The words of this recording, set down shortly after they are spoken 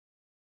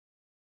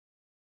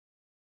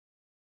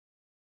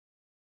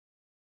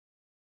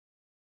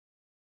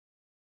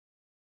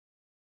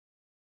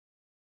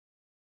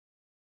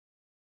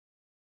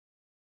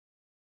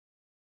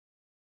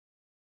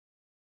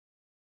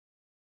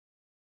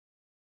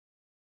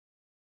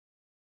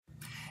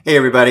Hey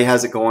everybody,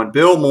 how's it going?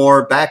 Bill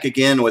Moore back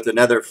again with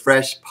another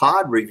fresh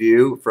pod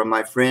review from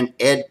my friend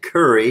Ed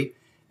Currie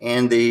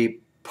and the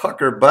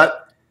PuckerButt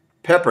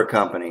Pepper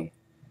Company,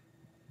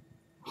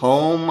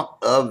 home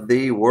of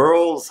the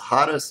world's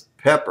hottest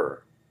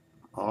pepper.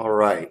 All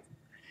right.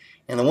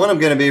 And the one I'm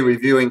going to be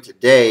reviewing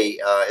today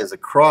is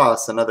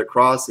another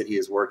cross that he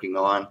is working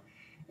on.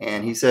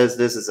 And he says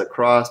this is a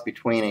cross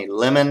between a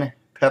lemon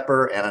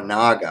pepper and a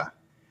Naga.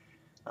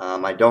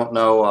 I don't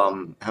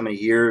know how many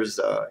years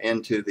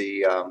into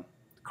the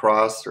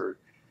cross or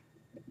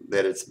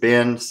that it's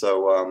been,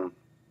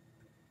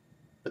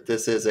 but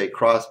this is a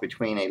cross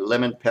between a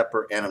lemon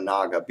pepper and a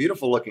Naga.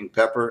 Beautiful looking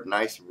pepper,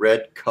 nice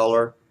red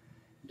color.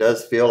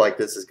 Does feel like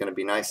this is going to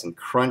be nice and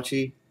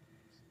crunchy.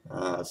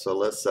 So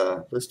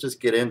let's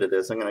just get into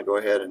this. I'm going to go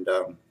ahead and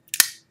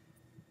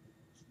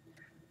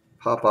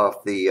pop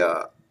off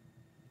the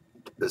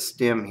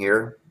stem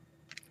here.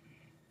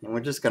 And we're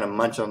just going to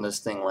munch on this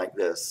thing like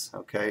this,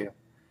 okay?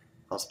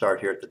 I'll start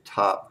here at the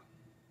top.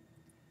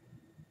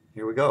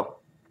 Here we go.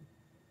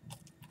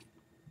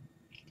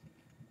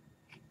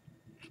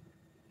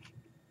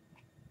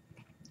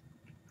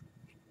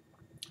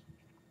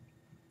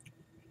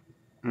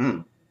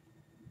 Mmm.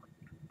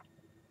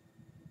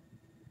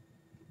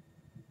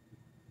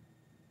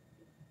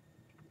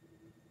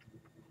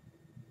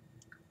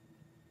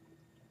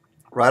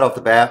 Right off the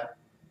bat,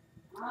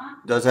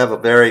 does have a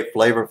very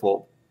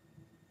flavorful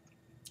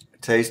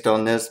taste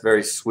on this,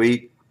 very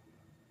sweet,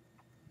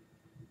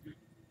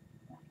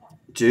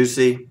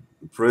 juicy,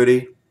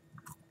 fruity.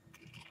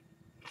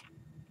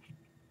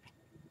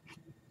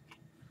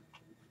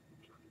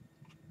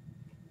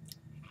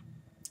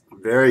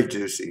 Very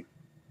juicy.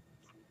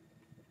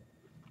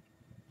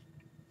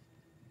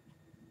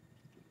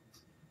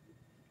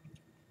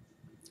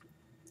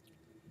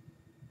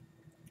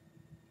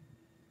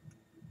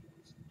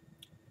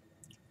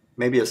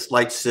 Maybe a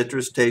slight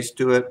citrus taste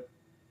to it,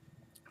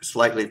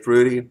 slightly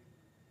fruity,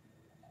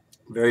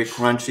 very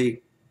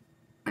crunchy,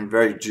 and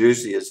very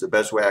juicy is the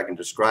best way I can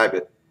describe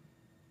it.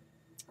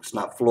 It's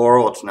not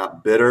floral, it's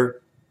not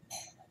bitter.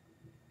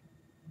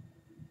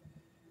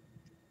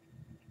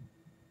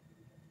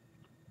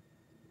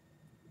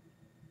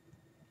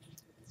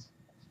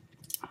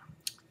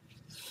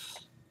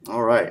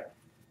 All right,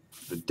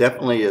 it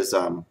definitely is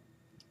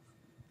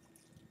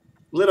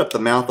lit up the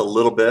mouth a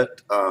little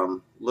bit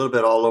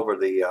all over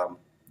the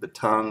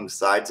tongue,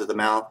 sides of the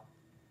mouth.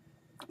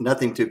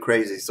 Nothing too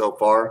crazy so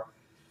far,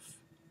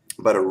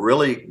 but a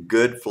really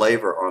good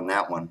flavor on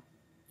that one.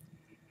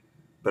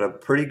 But a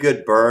pretty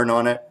good burn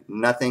on it.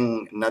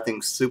 Nothing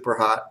super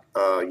hot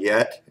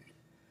yet.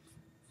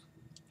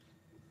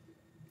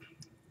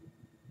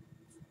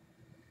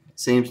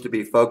 Seems to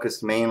be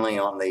focused mainly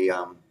on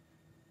the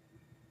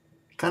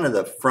kind of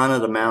the front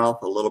of the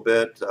mouth a little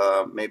bit,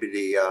 maybe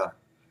the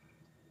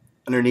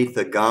underneath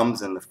the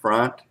gums in the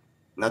front.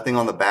 Nothing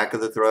on the back of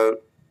the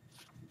throat.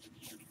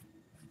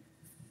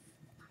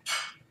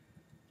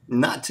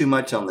 Not too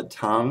much on the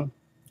tongue.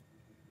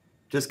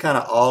 Just kind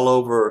of all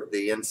over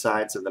the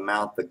insides of the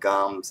mouth, the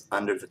gums,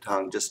 under the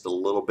tongue, just a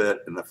little bit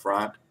in the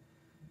front.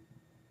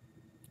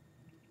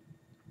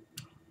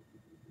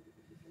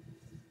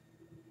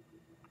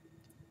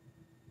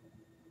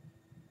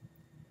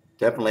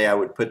 Definitely, I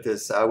would put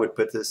this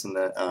in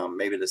the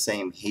maybe the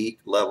same heat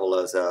level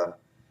as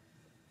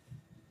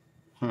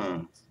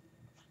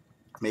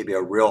maybe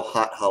a real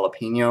hot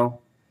jalapeno,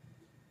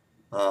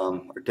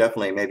 or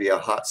definitely maybe a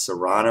hot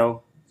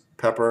serrano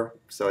pepper.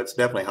 So it's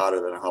definitely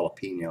hotter than a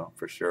jalapeno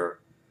for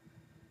sure,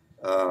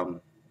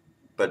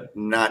 but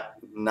not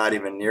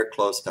even near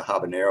close to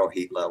habanero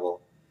heat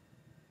level.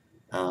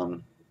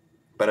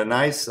 But a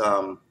nice,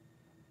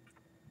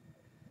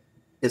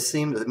 it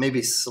seems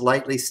maybe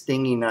slightly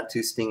stingy, not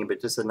too stingy,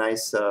 but just a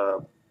nice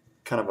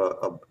kind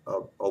of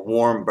a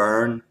warm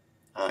burn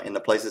in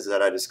the places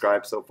that I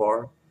described so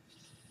far.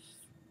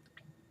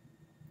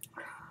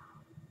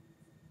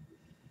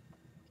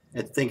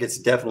 I think it's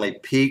definitely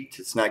peaked.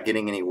 It's not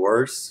getting any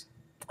worse.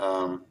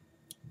 But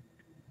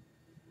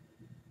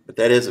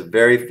that is a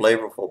very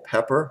flavorful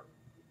pepper.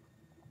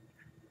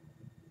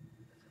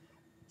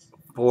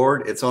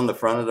 Forward, it's on the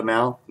front of the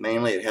mouth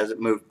mainly. It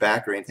hasn't moved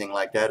back or anything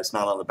like that. It's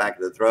not on the back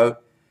of the throat.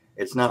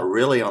 It's not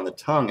really on the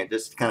tongue. It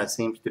just kind of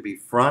seems to be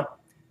front,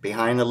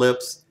 behind the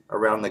lips,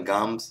 around the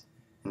gums,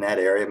 in that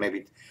area,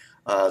 maybe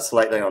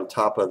slightly on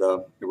top of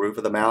the roof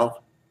of the mouth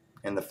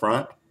in the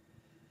front.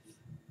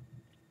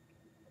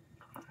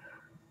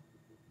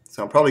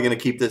 So I'm probably going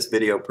to keep this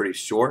video pretty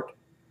short.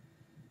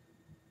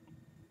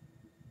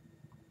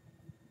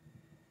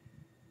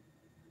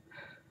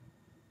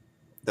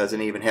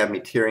 Doesn't even have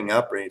me tearing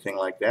up or anything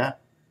like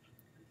that.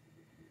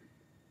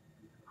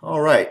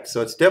 All right,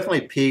 so it's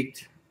definitely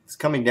peaked. It's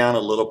coming down a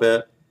little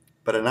bit,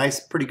 but a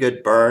nice, pretty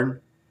good burn.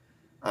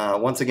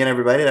 Once again,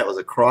 everybody, that was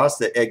a cross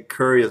that Ed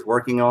Currie is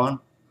working on.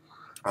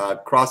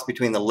 Cross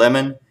between the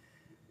lemon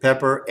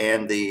pepper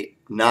and the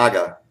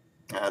Naga.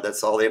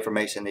 That's all the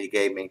information that he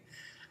gave me.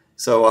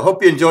 So I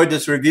hope you enjoyed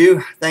this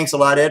review. Thanks a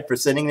lot, Ed, for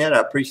sending that. I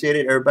appreciate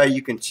it. Everybody,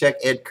 you can check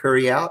Ed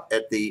Currie out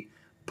at the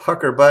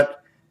PuckerButt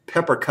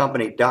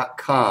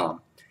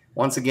PuckerButtPepperCompany.com.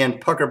 Once again,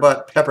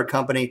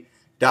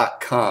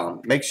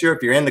 PuckerButtPepperCompany.com. Make sure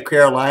if you're in the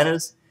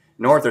Carolinas,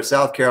 North or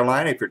South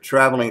Carolina, if you're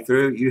traveling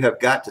through, you have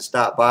got to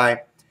stop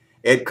by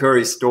Ed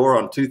Currie's store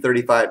on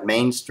 235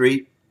 Main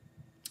Street.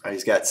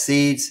 He's got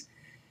seeds.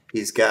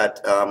 He's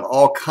got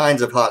all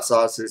kinds of hot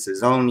sauces,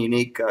 his own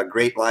unique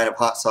great line of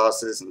hot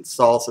sauces and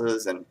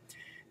salsas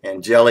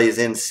and jellies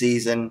in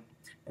season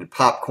and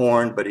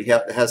popcorn, but he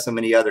has so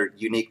many other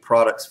unique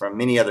products from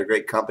many other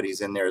great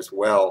companies in there as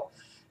well.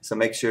 So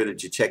make sure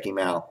that you check him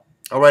out.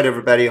 All right,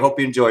 everybody, I hope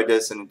you enjoyed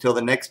this. And until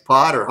the next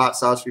pod or hot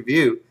sauce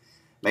review,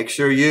 make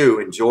sure you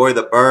enjoy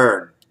the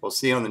burn. We'll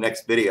see you on the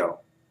next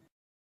video.